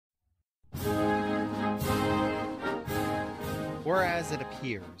Whereas it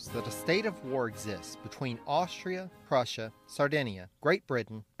appears that a state of war exists between Austria, Prussia, Sardinia, Great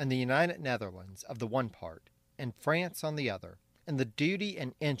Britain, and the United Netherlands of the one part, and France on the other, and the duty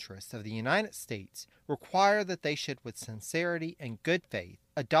and interest of the United States require that they should with sincerity and good faith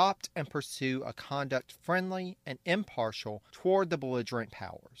adopt and pursue a conduct friendly and impartial toward the belligerent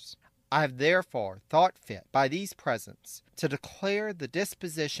powers. I have therefore thought fit by these presents to declare the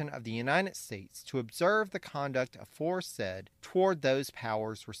disposition of the United States to observe the conduct aforesaid toward those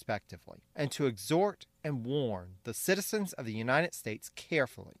powers respectively, and to exhort and warn the citizens of the United States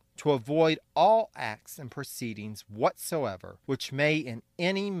carefully to avoid all acts and proceedings whatsoever which may in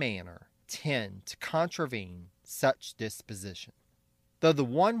any manner tend to contravene such disposition. Though the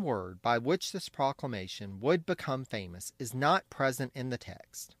one word by which this proclamation would become famous is not present in the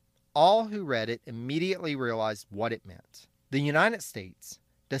text, all who read it immediately realized what it meant. The United States,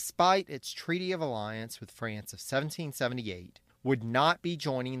 despite its Treaty of Alliance with France of 1778, would not be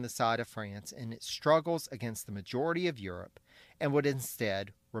joining the side of France in its struggles against the majority of Europe and would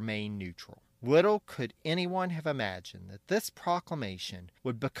instead remain neutral. Little could anyone have imagined that this proclamation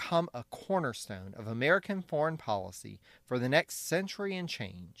would become a cornerstone of American foreign policy for the next century and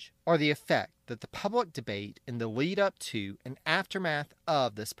change, or the effect that the public debate in the lead up to and aftermath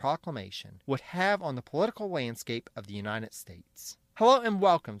of this proclamation would have on the political landscape of the United States. Hello and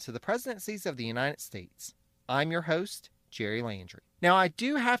welcome to the Presidencies of the United States. I'm your host, Jerry Landry. Now, I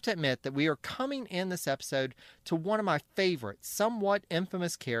do have to admit that we are coming in this episode to one of my favorite, somewhat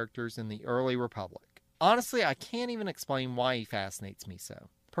infamous characters in the early Republic. Honestly, I can't even explain why he fascinates me so.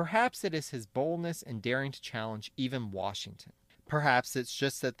 Perhaps it is his boldness in daring to challenge even Washington. Perhaps it's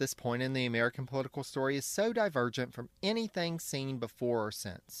just that this point in the American political story is so divergent from anything seen before or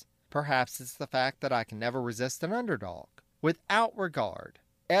since. Perhaps it's the fact that I can never resist an underdog. Without regard,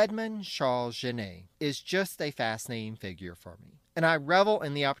 Edmond Charles Genet is just a fascinating figure for me, and I revel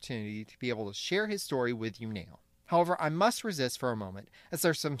in the opportunity to be able to share his story with you now. However, I must resist for a moment, as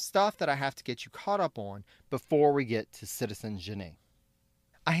there's some stuff that I have to get you caught up on before we get to Citizen Genet.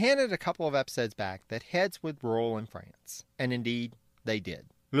 I handed a couple of episodes back that heads would roll in France, and indeed, they did.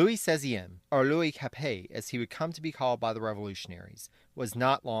 Louis XVI, or Louis Capet as he would come to be called by the revolutionaries, was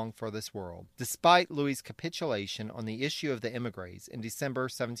not long for this world, despite Louis's capitulation on the issue of the émigrés in December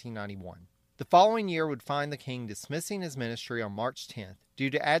 1791. The following year would find the king dismissing his ministry on March 10th due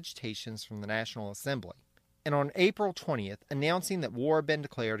to agitations from the National Assembly, and on April 20th announcing that war had been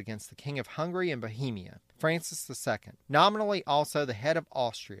declared against the King of Hungary and Bohemia, Francis II, nominally also the head of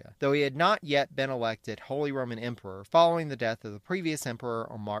Austria, though he had not yet been elected Holy Roman Emperor following the death of the previous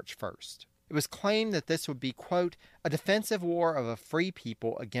emperor on March 1st. It was claimed that this would be, quote, a defensive war of a free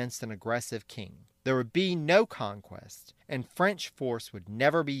people against an aggressive king. There would be no conquest, and French force would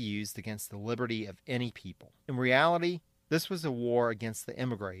never be used against the liberty of any people. In reality, this was a war against the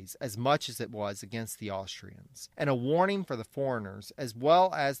émigrés as much as it was against the Austrians, and a warning for the foreigners as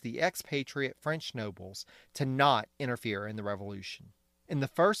well as the expatriate French nobles to not interfere in the revolution. In the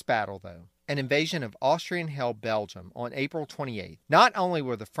first battle, though, an invasion of Austrian-held Belgium on April 28th, not only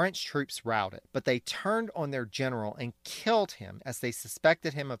were the French troops routed, but they turned on their general and killed him as they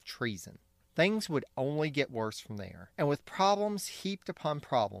suspected him of treason. Things would only get worse from there, and with problems heaped upon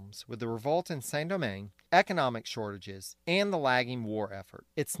problems, with the revolt in Saint-Domingue, economic shortages, and the lagging war effort,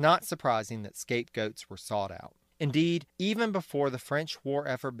 it's not surprising that scapegoats were sought out. Indeed, even before the French war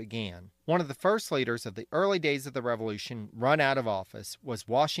effort began, one of the first leaders of the early days of the Revolution run out of office was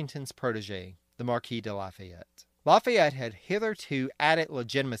Washington's protege, the Marquis de Lafayette. Lafayette had hitherto added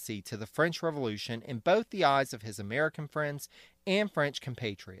legitimacy to the French Revolution in both the eyes of his American friends and French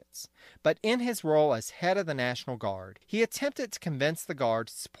compatriots. But in his role as head of the National Guard, he attempted to convince the Guard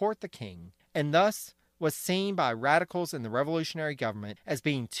to support the king, and thus was seen by radicals in the revolutionary government as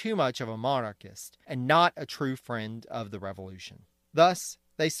being too much of a monarchist and not a true friend of the revolution. Thus,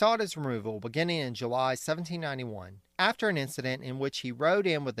 they sought his removal beginning in July 1791, after an incident in which he rode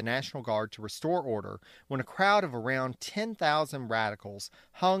in with the National Guard to restore order when a crowd of around 10,000 radicals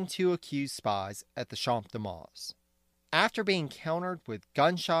hung two accused spies at the Champ de Mars. After being countered with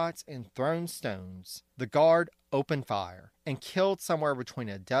gunshots and thrown stones, the Guard opened fire and killed somewhere between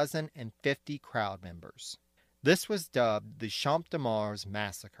a dozen and 50 crowd members. This was dubbed the Champ de Mars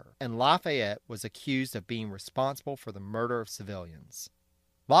Massacre, and Lafayette was accused of being responsible for the murder of civilians.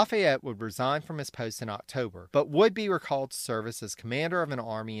 Lafayette would resign from his post in October, but would be recalled to service as commander of an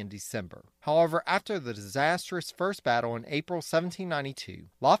army in December. However, after the disastrous first battle in April 1792,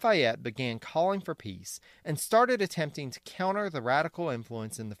 Lafayette began calling for peace and started attempting to counter the radical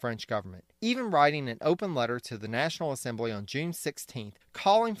influence in the French government, even writing an open letter to the National Assembly on June 16th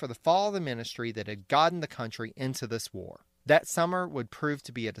calling for the fall of the ministry that had gotten the country into this war. That summer would prove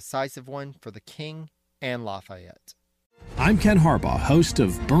to be a decisive one for the King and Lafayette. I'm Ken Harbaugh, host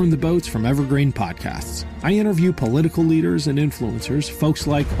of Burn the Boats from Evergreen Podcasts. I interview political leaders and influencers, folks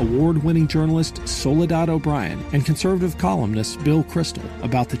like award-winning journalist Soledad O'Brien and conservative columnist Bill Kristol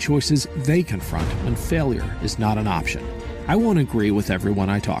about the choices they confront when failure is not an option. I won't agree with everyone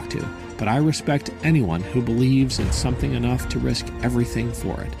I talk to, but I respect anyone who believes in something enough to risk everything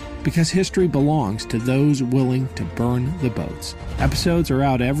for it. Because history belongs to those willing to burn the boats. Episodes are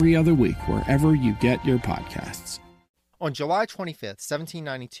out every other week wherever you get your podcasts. On July 25,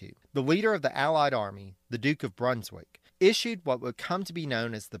 1792, the leader of the Allied army, the Duke of Brunswick, issued what would come to be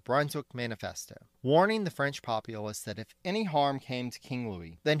known as the Brunswick Manifesto, warning the French populace that if any harm came to King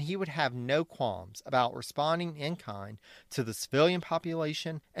Louis, then he would have no qualms about responding in kind to the civilian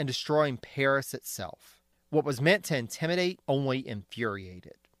population and destroying Paris itself. What was meant to intimidate only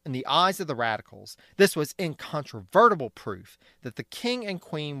infuriated. In the eyes of the radicals, this was incontrovertible proof that the king and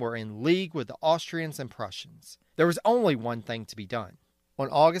queen were in league with the Austrians and Prussians. There was only one thing to be done. On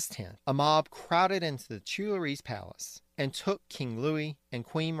August 10th, a mob crowded into the Tuileries Palace and took King Louis and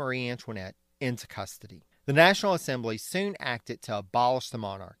Queen Marie Antoinette into custody. The National Assembly soon acted to abolish the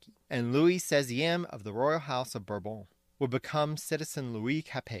monarchy, and Louis XVI of the Royal House of Bourbon would become Citizen Louis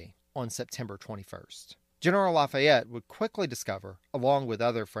Capet on September 21st. General Lafayette would quickly discover, along with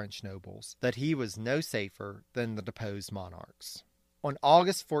other French nobles, that he was no safer than the deposed monarchs. On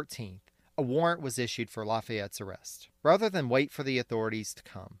August 14th, a warrant was issued for Lafayette's arrest. Rather than wait for the authorities to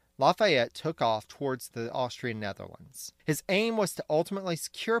come, Lafayette took off towards the Austrian Netherlands. His aim was to ultimately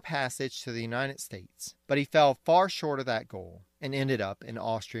secure passage to the United States, but he fell far short of that goal and ended up in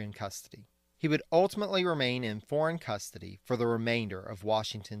Austrian custody. He would ultimately remain in foreign custody for the remainder of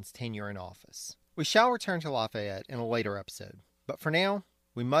Washington's tenure in office. We shall return to Lafayette in a later episode, but for now,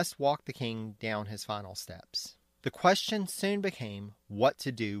 we must walk the king down his final steps. The question soon became what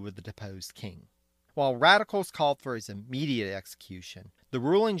to do with the deposed king. While radicals called for his immediate execution, the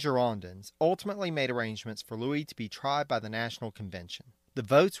ruling Girondins ultimately made arrangements for Louis to be tried by the National Convention. The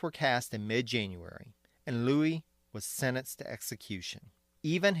votes were cast in mid-January, and Louis was sentenced to execution.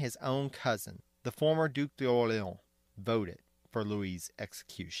 Even his own cousin, the former Duc d'Orléans, voted for Louis's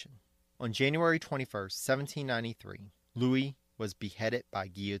execution. On January 21, 1793, Louis was beheaded by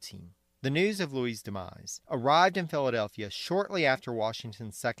guillotine. The news of Louis's demise arrived in Philadelphia shortly after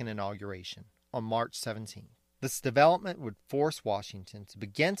Washington's second inauguration, on March 17. This development would force Washington to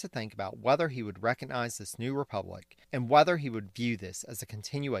begin to think about whether he would recognize this new republic and whether he would view this as a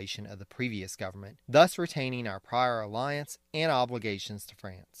continuation of the previous government, thus retaining our prior alliance and obligations to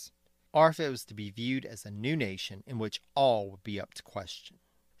France, or if it was to be viewed as a new nation in which all would be up to question.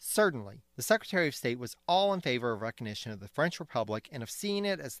 Certainly, the Secretary of State was all in favor of recognition of the French Republic and of seeing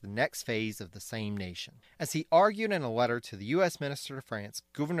it as the next phase of the same nation. As he argued in a letter to the U.S. Minister to France,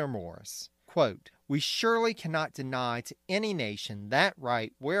 Gouverneur Morris, quote, "We surely cannot deny to any nation that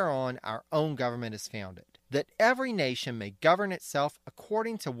right whereon our own government is founded, that every nation may govern itself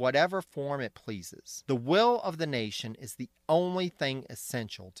according to whatever form it pleases. The will of the nation is the only thing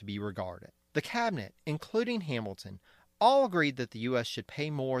essential to be regarded." The cabinet, including Hamilton, all agreed that the U.S. should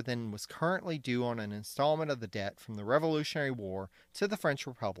pay more than was currently due on an installment of the debt from the Revolutionary War to the French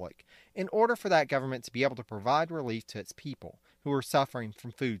Republic in order for that government to be able to provide relief to its people who were suffering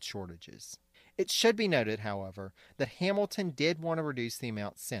from food shortages. It should be noted, however, that Hamilton did want to reduce the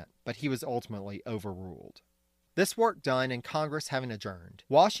amount sent, but he was ultimately overruled. This work done and Congress having adjourned,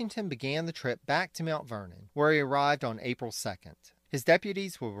 Washington began the trip back to Mount Vernon, where he arrived on April 2nd. His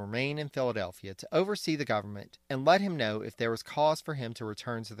deputies will remain in Philadelphia to oversee the government and let him know if there was cause for him to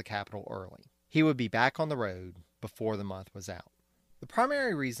return to the capital early. He would be back on the road before the month was out. The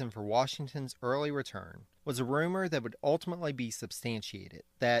primary reason for Washington's early return was a rumor that would ultimately be substantiated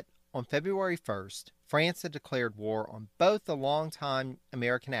that, on February 1st, France had declared war on both the longtime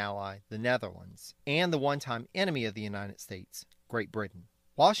American ally, the Netherlands, and the one-time enemy of the United States, Great Britain.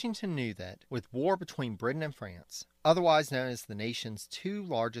 Washington knew that, with war between Britain and France, otherwise known as the nation's two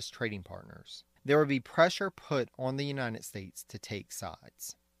largest trading partners, there would be pressure put on the United States to take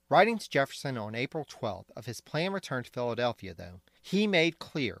sides. Writing to Jefferson on April 12th of his planned return to Philadelphia, though, he made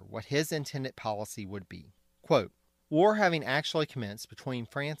clear what his intended policy would be. Quote, "War having actually commenced between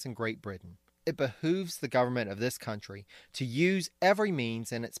France and Great Britain, it behooves the government of this country to use every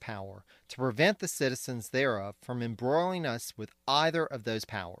means in its power to prevent the citizens thereof from embroiling us with either of those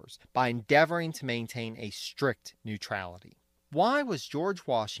powers by endeavoring to maintain a strict neutrality." Why was George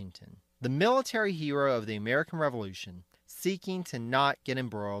Washington, the military hero of the American Revolution, seeking to not get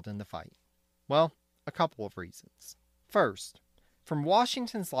embroiled in the fight? Well, a couple of reasons. First, From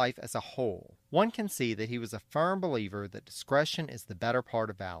Washington's life as a whole, one can see that he was a firm believer that discretion is the better part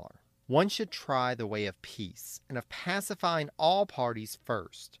of valor. One should try the way of peace and of pacifying all parties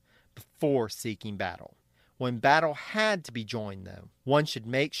first, before seeking battle. When battle had to be joined, though, one should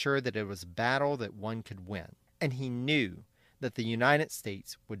make sure that it was a battle that one could win. And he knew that the United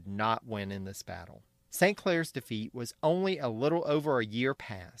States would not win in this battle. St. Clair's defeat was only a little over a year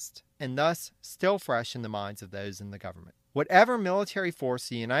past, and thus still fresh in the minds of those in the government. Whatever military force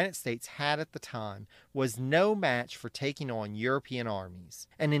the United States had at the time was no match for taking on European armies,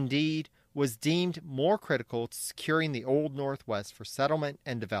 and indeed was deemed more critical to securing the Old Northwest for settlement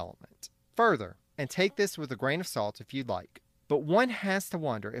and development. Further, and take this with a grain of salt if you'd like, but one has to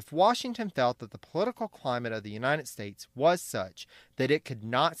wonder if Washington felt that the political climate of the United States was such that it could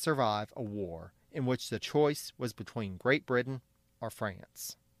not survive a war in which the choice was between Great Britain or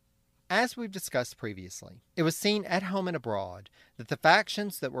France. As we've discussed previously, it was seen at home and abroad that the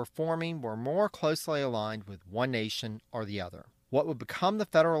factions that were forming were more closely aligned with one nation or the other. What would become the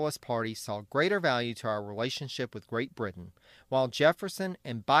Federalist Party saw greater value to our relationship with Great Britain, while Jefferson,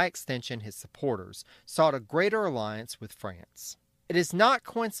 and by extension his supporters, sought a greater alliance with France. It is not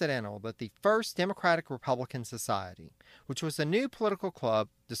coincidental that the first Democratic-Republican Society, which was a new political club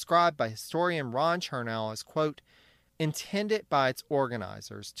described by historian Ron Chernow as, quote, intended by its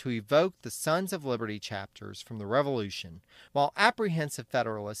organizers to evoke the Sons of Liberty chapters from the Revolution, while apprehensive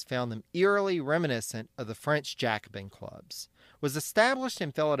Federalists found them eerily reminiscent of the French Jacobin clubs, was established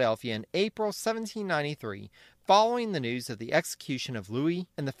in Philadelphia in April 1793 following the news of the execution of Louis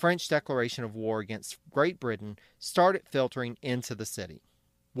and the French declaration of war against Great Britain started filtering into the city.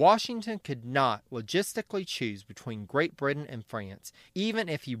 Washington could not logistically choose between Great Britain and France, even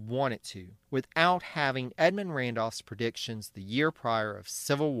if he wanted to, without having Edmund Randolph's predictions the year prior of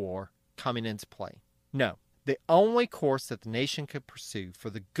civil war coming into play. No, the only course that the nation could pursue for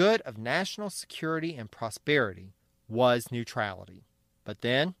the good of national security and prosperity was neutrality. But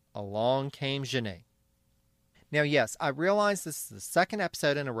then along came Genet. Now, yes, I realize this is the second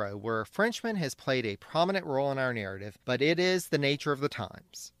episode in a row where a Frenchman has played a prominent role in our narrative, but it is the nature of the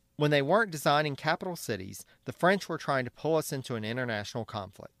times. When they weren't designing capital cities, the French were trying to pull us into an international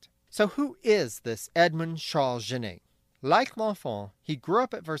conflict. So who is this Edmond Charles Genet? Like L'Enfant, he grew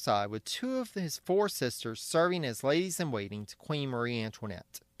up at Versailles with two of his four sisters serving as ladies-in-waiting to Queen Marie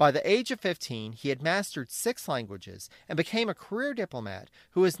Antoinette. By the age of 15, he had mastered 6 languages and became a career diplomat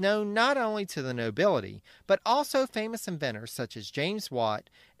who was known not only to the nobility, but also famous inventors such as James Watt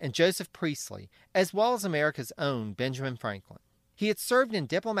and Joseph Priestley, as well as America's own Benjamin Franklin. He had served in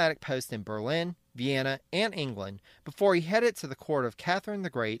diplomatic posts in Berlin, Vienna, and England before he headed to the court of Catherine the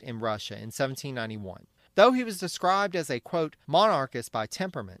Great in Russia in 1791. Though he was described as a, quote, monarchist by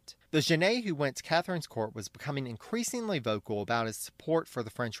temperament, the Genet who went to Catherine's court was becoming increasingly vocal about his support for the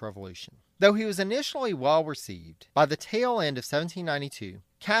French Revolution. Though he was initially well received, by the tail end of 1792,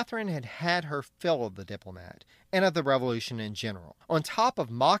 Catherine had had her fill of the diplomat and of the revolution in general. On top of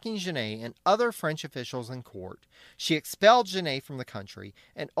mocking Genet and other French officials in court, she expelled Genet from the country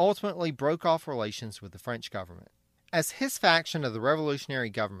and ultimately broke off relations with the French government. As his faction of the revolutionary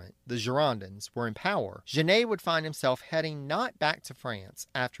government, the Girondins, were in power, Genet would find himself heading not back to France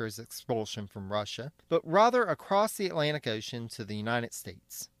after his expulsion from Russia, but rather across the Atlantic Ocean to the United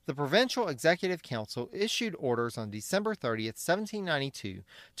States. The Provincial Executive Council issued orders on December 30th, 1792,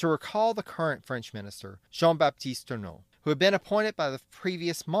 to recall the current French minister, Jean-Baptiste Tournon, who had been appointed by the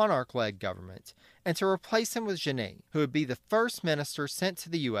previous monarch-led government, and to replace him with Genet, who would be the first minister sent to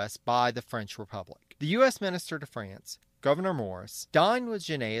the U.S. by the French Republic. The U.S. minister to France, Gouverneur Morris, dined with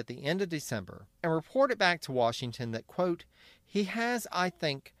Genet at the end of December and reported back to Washington that, quote, he has, I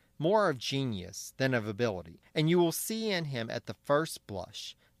think, more of genius than of ability, and you will see in him at the first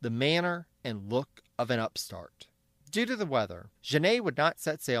blush the manner and look of an upstart. Due to the weather, Genet would not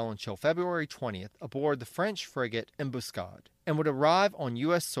set sail until February 20th aboard the French frigate Embuscade, and would arrive on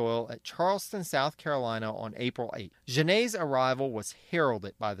U.S. soil at Charleston, South Carolina on April 8th. Genet's arrival was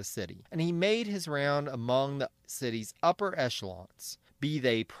heralded by the city, and he made his round among the city's upper echelons, be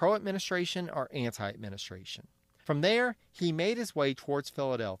they pro-administration or anti-administration. From there, he made his way towards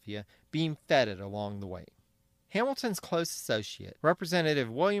Philadelphia, being feted along the way. Hamilton's close associate, Representative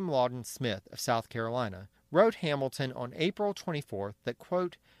William Lawton Smith of South Carolina, wrote Hamilton on April 24th that,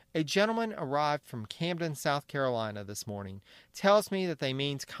 quote, a gentleman arrived from Camden, South Carolina this morning, tells me that they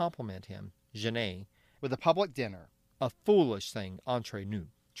mean to compliment him, Genet, with a public dinner, a foolish thing entre nous,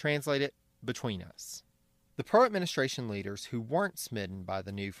 translated, between us. The pro-administration leaders who weren't smitten by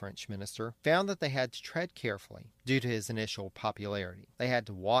the new French minister found that they had to tread carefully due to his initial popularity. They had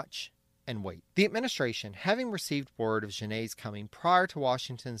to watch and wait. The administration, having received word of Genet's coming prior to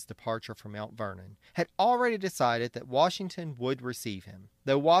Washington's departure from Mount Vernon, had already decided that Washington would receive him,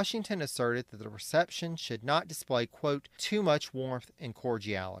 though Washington asserted that the reception should not display, quote, too much warmth and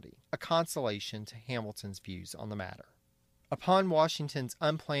cordiality, a consolation to Hamilton's views on the matter. Upon Washington's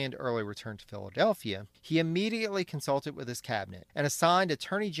unplanned early return to Philadelphia, he immediately consulted with his cabinet and assigned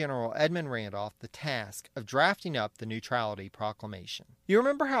Attorney General Edmund Randolph the task of drafting up the Neutrality Proclamation. You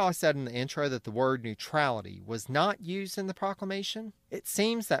remember how I said in the intro that the word neutrality was not used in the proclamation? It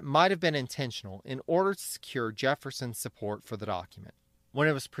seems that might have been intentional in order to secure Jefferson's support for the document. When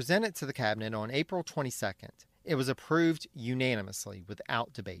it was presented to the cabinet on April 22nd, it was approved unanimously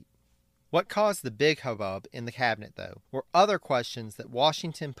without debate. What caused the big hubbub in the cabinet, though, were other questions that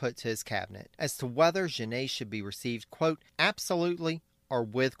Washington put to his cabinet as to whether Genet should be received, quote, absolutely or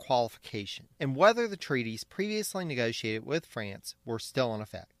with qualification, and whether the treaties previously negotiated with France were still in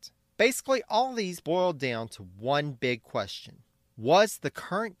effect. Basically, all these boiled down to one big question. Was the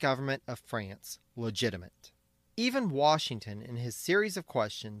current government of France legitimate? Even Washington, in his series of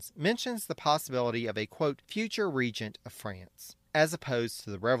questions, mentions the possibility of a, quote, future regent of France, as opposed to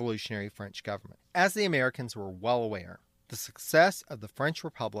the revolutionary French government. As the Americans were well aware, the success of the French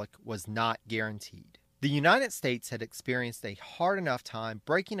Republic was not guaranteed. The United States had experienced a hard enough time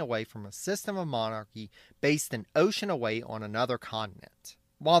breaking away from a system of monarchy based an ocean away on another continent.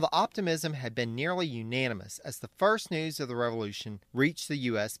 While the optimism had been nearly unanimous as the first news of the revolution reached the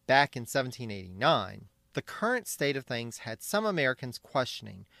U.S. back in 1789, the current state of things had some Americans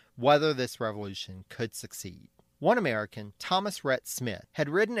questioning whether this revolution could succeed. One American, Thomas Rhett Smith, had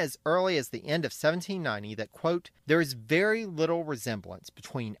written as early as the end of 1790 that, quote, there is very little resemblance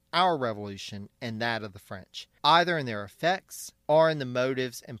between our revolution and that of the French, either in their effects or in the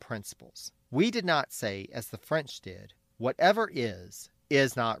motives and principles. We did not say, as the French did, whatever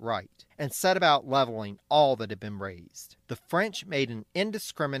is not right, and set about leveling all that had been raised. The French made an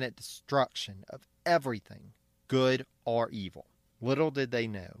indiscriminate destruction of everything, good or evil. Little did they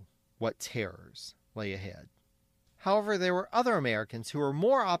know what terrors lay ahead. However, there were other Americans who were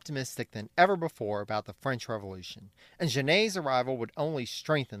more optimistic than ever before about the French Revolution, and Genet's arrival would only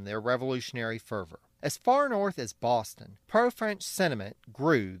strengthen their revolutionary fervor. As far north as Boston, pro-French sentiment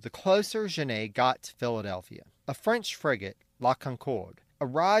grew the closer Genet got to Philadelphia. A French frigate, La Concorde,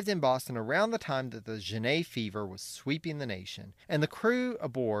 arrived in Boston around the time that the Genet fever was sweeping the nation, and the crew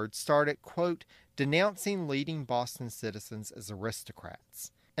aboard started, quote, denouncing leading Boston citizens as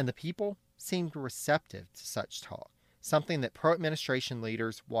aristocrats, and the people seemed receptive to such talk, something that pro-administration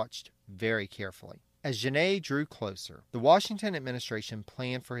leaders watched very carefully. As Genet drew closer, the Washington administration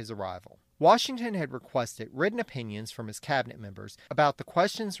planned for his arrival. Washington had requested written opinions from his cabinet members about the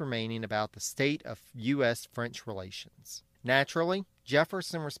questions remaining about the state of U.S.-French relations. Naturally,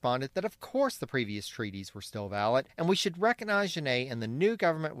 Jefferson responded that of course the previous treaties were still valid, and we should recognize Genet and the new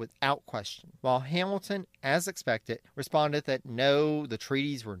government without question, while Hamilton, as expected, responded that no, the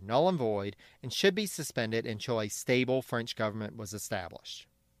treaties were null and void and should be suspended until a stable French government was established.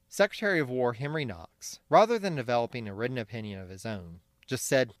 Secretary of War Henry Knox, rather than developing a written opinion of his own, just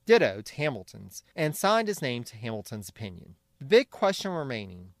said ditto to Hamilton's and signed his name to Hamilton's opinion. The big question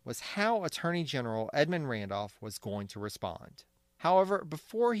remaining was how Attorney General Edmund Randolph was going to respond. However,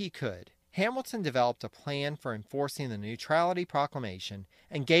 before he could, Hamilton developed a plan for enforcing the Neutrality Proclamation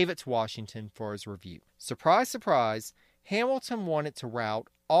and gave it to Washington for his review. Surprise, surprise, Hamilton wanted to route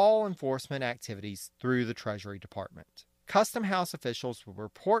all enforcement activities through the Treasury Department. Custom House officials would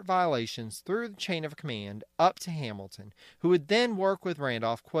report violations through the chain of command up to Hamilton, who would then work with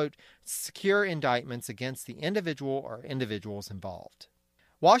Randolph, quote, to secure indictments against the individual or individuals involved.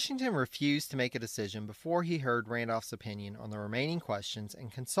 Washington refused to make a decision before he heard Randolph's opinion on the remaining questions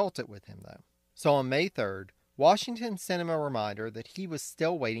and consulted with him, though. So on May 3rd, Washington sent him a reminder that he was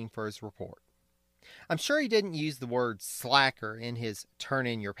still waiting for his report. I'm sure he didn't use the word slacker in his turn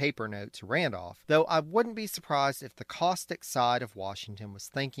in your paper note to Randolph, though I wouldn't be surprised if the caustic side of Washington was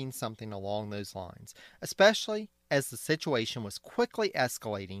thinking something along those lines, especially as the situation was quickly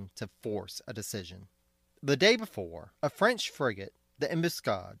escalating to force a decision. The day before, a French frigate, the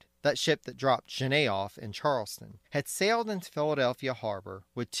Embuscade, that ship that dropped Genet off in Charleston, had sailed into Philadelphia harbor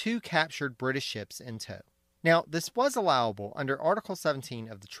with 2 captured British ships in tow. Now, this was allowable under Article 17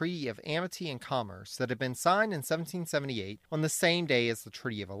 of the Treaty of Amity and Commerce that had been signed in 1778 on the same day as the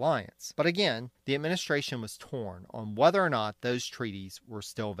Treaty of Alliance. But again, the administration was torn on whether or not those treaties were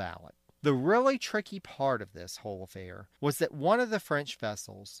still valid. The really tricky part of this whole affair was that one of the French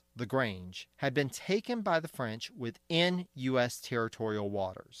vessels, the Grange, had been taken by the French within U.S. territorial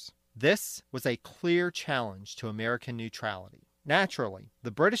waters. This was a clear challenge to American neutrality. Naturally, the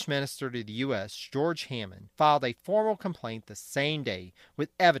British minister to the U.S., George Hammond, filed a formal complaint the same day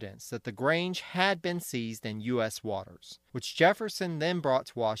with evidence that the Grange had been seized in U.S. waters, which Jefferson then brought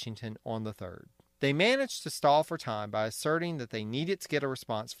to Washington on the 3rd. They managed to stall for time by asserting that they needed to get a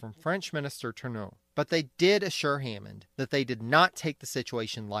response from French Minister Tournon, but they did assure Hammond that they did not take the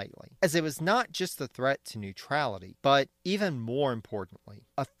situation lightly, as it was not just a threat to neutrality, but, even more importantly,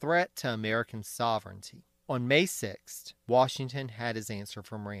 a threat to American sovereignty. On May 6th, Washington had his answer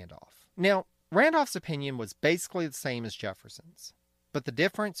from Randolph. Now, Randolph's opinion was basically the same as Jefferson's, but the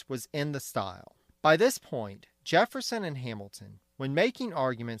difference was in the style. By this point, Jefferson and Hamilton, when making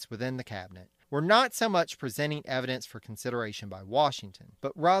arguments within the cabinet, were not so much presenting evidence for consideration by Washington,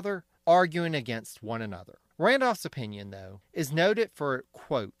 but rather arguing against one another. Randolph's opinion, though, is noted for,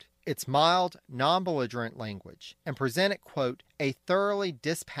 quote, its mild, non-belligerent language, and presented, quote, a thoroughly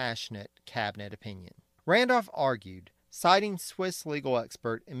dispassionate cabinet opinion. Randolph argued, citing Swiss legal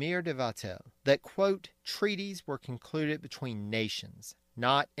expert Emir de Vattel, that, quote, treaties were concluded between nations,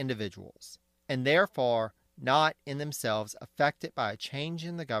 not individuals, and therefore not in themselves affected by a change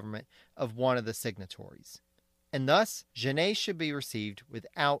in the government of one of the signatories, and thus Genet should be received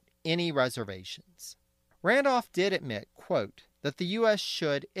without any reservations. Randolph did admit, quote, that the U.S.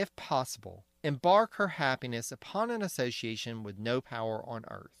 should, if possible, embark her happiness upon an association with no power on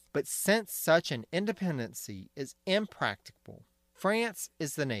earth. But since such an independency is impracticable, France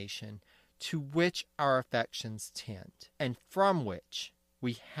is the nation to which our affections tend, and from which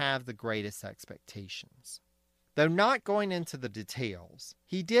we have the greatest expectations. Though not going into the details,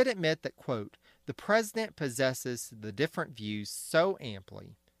 he did admit that, quote, the president possesses the different views so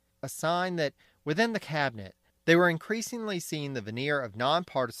amply, a sign that within the cabinet they were increasingly seeing the veneer of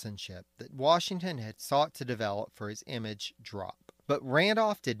nonpartisanship that Washington had sought to develop for his image drop. But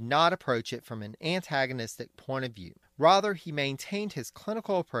Randolph did not approach it from an antagonistic point of view. Rather, he maintained his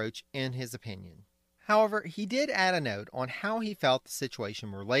clinical approach in his opinion. However, he did add a note on how he felt the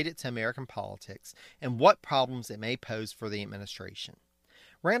situation related to American politics and what problems it may pose for the administration.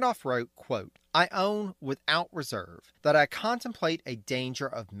 Randolph wrote, quote, I own without reserve that I contemplate a danger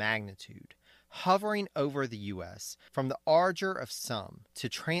of magnitude hovering over the U.S. from the ardor of some to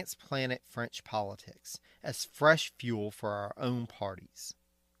transplant French politics as fresh fuel for our own parties.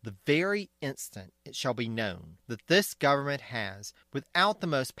 The very instant it shall be known that this government has, without the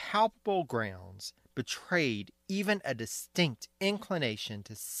most palpable grounds, betrayed even a distinct inclination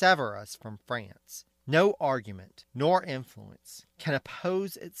to sever us from France, no argument nor influence can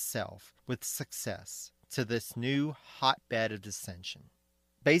oppose itself with success to this new hotbed of dissension.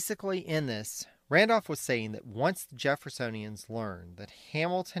 Basically, in this, Randolph was saying that once the Jeffersonians learned that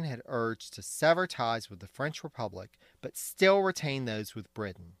Hamilton had urged to sever ties with the French Republic but still retain those with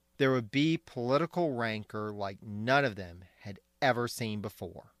Britain, there would be political rancor like none of them had ever seen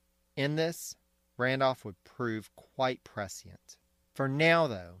before. In this, Randolph would prove quite prescient. For now,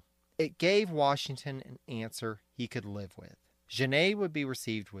 though, it gave Washington an answer he could live with. Genet would be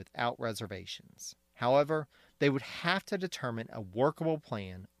received without reservations. However, they would have to determine a workable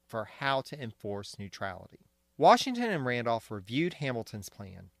plan for how to enforce neutrality. Washington and Randolph reviewed Hamilton's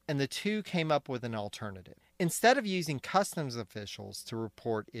plan, and the two came up with an alternative. Instead of using customs officials to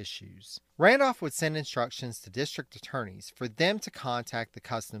report issues, Randolph would send instructions to district attorneys for them to contact the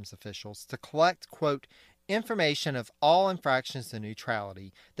customs officials to collect, quote, information of all infractions to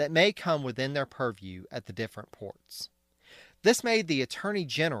neutrality that may come within their purview at the different ports. This made the Attorney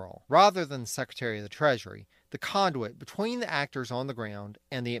General, rather than the Secretary of the Treasury, the conduit between the actors on the ground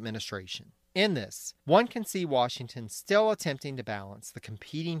and the administration. In this, one can see Washington still attempting to balance the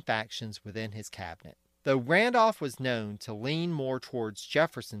competing factions within his cabinet. Though Randolph was known to lean more towards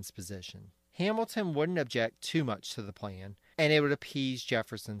Jefferson's position, Hamilton wouldn't object too much to the plan, and it would appease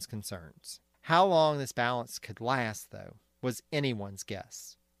Jefferson's concerns. How long this balance could last, though, was anyone's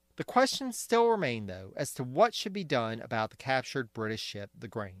guess. The question still remained, though, as to what should be done about the captured British ship, the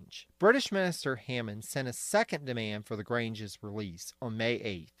Grange. British Minister Hammond sent a second demand for the Grange's release on May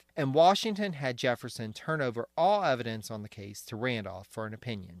 8th, and Washington had Jefferson turn over all evidence on the case to Randolph for an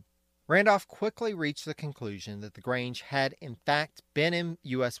opinion. Randolph quickly reached the conclusion that the Grange had in fact been in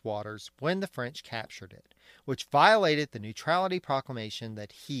U.S. waters when the French captured it, which violated the neutrality proclamation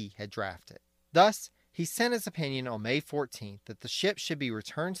that he had drafted. Thus, he sent his opinion on May 14th that the ship should be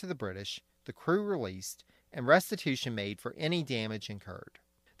returned to the British, the crew released, and restitution made for any damage incurred.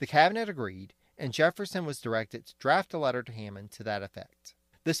 The cabinet agreed, and Jefferson was directed to draft a letter to Hammond to that effect.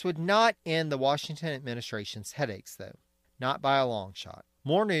 This would not end the Washington administration's headaches, though, not by a long shot.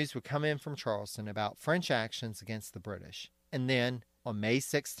 More news would come in from Charleston about French actions against the British, and then, on May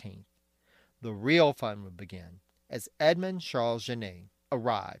 16th, the real fun would begin, as Edmund Charles Genet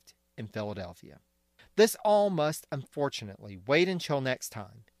arrived in Philadelphia. This all must unfortunately wait until next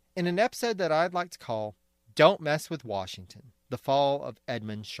time, in an episode that I'd like to call Don't Mess with Washington, the Fall of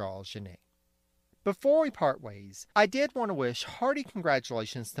Edmund Charles Genet. Before we part ways, I did want to wish hearty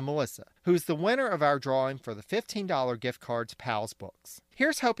congratulations to Melissa, who is the winner of our drawing for the $15 gift card to Powell's Books.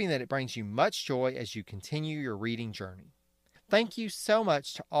 Here's hoping that it brings you much joy as you continue your reading journey. Thank you so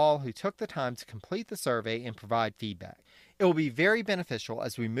much to all who took the time to complete the survey and provide feedback. It will be very beneficial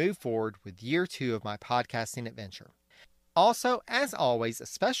as we move forward with year 2 of my podcasting adventure. Also, as always, a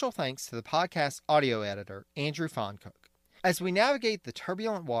special thanks to the podcast audio editor, Andrew Foncook. As we navigate the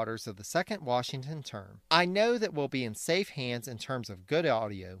turbulent waters of the second Washington term, I know that we'll be in safe hands in terms of good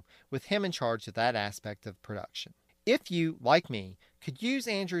audio, with him in charge of that aspect of production. If you, like me, could use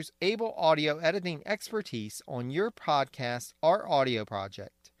Andrew's able audio editing expertise on your podcast or audio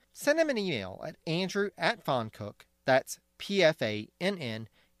project, send him an email at andrew@foncook, that's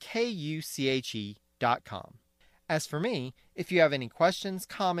PFANNKUCHE.com. As for me, if you have any questions,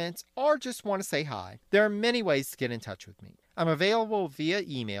 comments, or just want to say hi, there are many ways to get in touch with me. I'm available via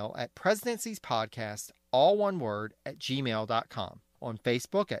email at presidenciespodcast, all one word, @gmail.com, on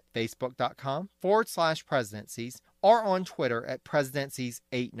Facebook at facebook.com/presidencies, or on Twitter at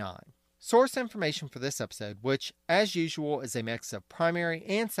presidencies89. Source information for this episode, which, as usual, is a mix of primary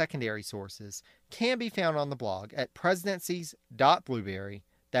and secondary sources, can be found on the blog at presidencies.blueberry,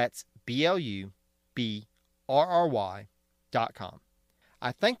 that's BLUBRRY.com.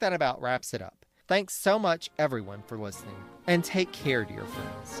 I think that about wraps it up. Thanks so much, everyone, for listening, and take care, dear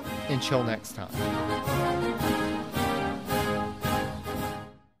friends. Until next time.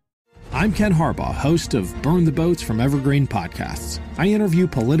 I'm Ken Harbaugh, host of Burn the Boats from Evergreen Podcasts. I interview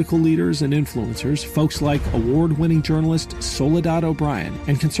political leaders and influencers, folks like award-winning journalist Soledad O'Brien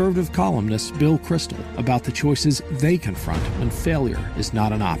and conservative columnist Bill Kristol, about the choices they confront when failure is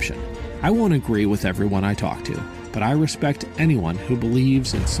not an option. I won't agree with everyone I talk to, but I respect anyone who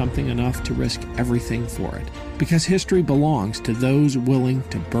believes in something enough to risk everything for it. Because history belongs to those willing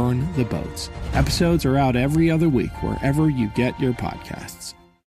to burn the boats. Episodes are out every other week wherever you get your podcasts.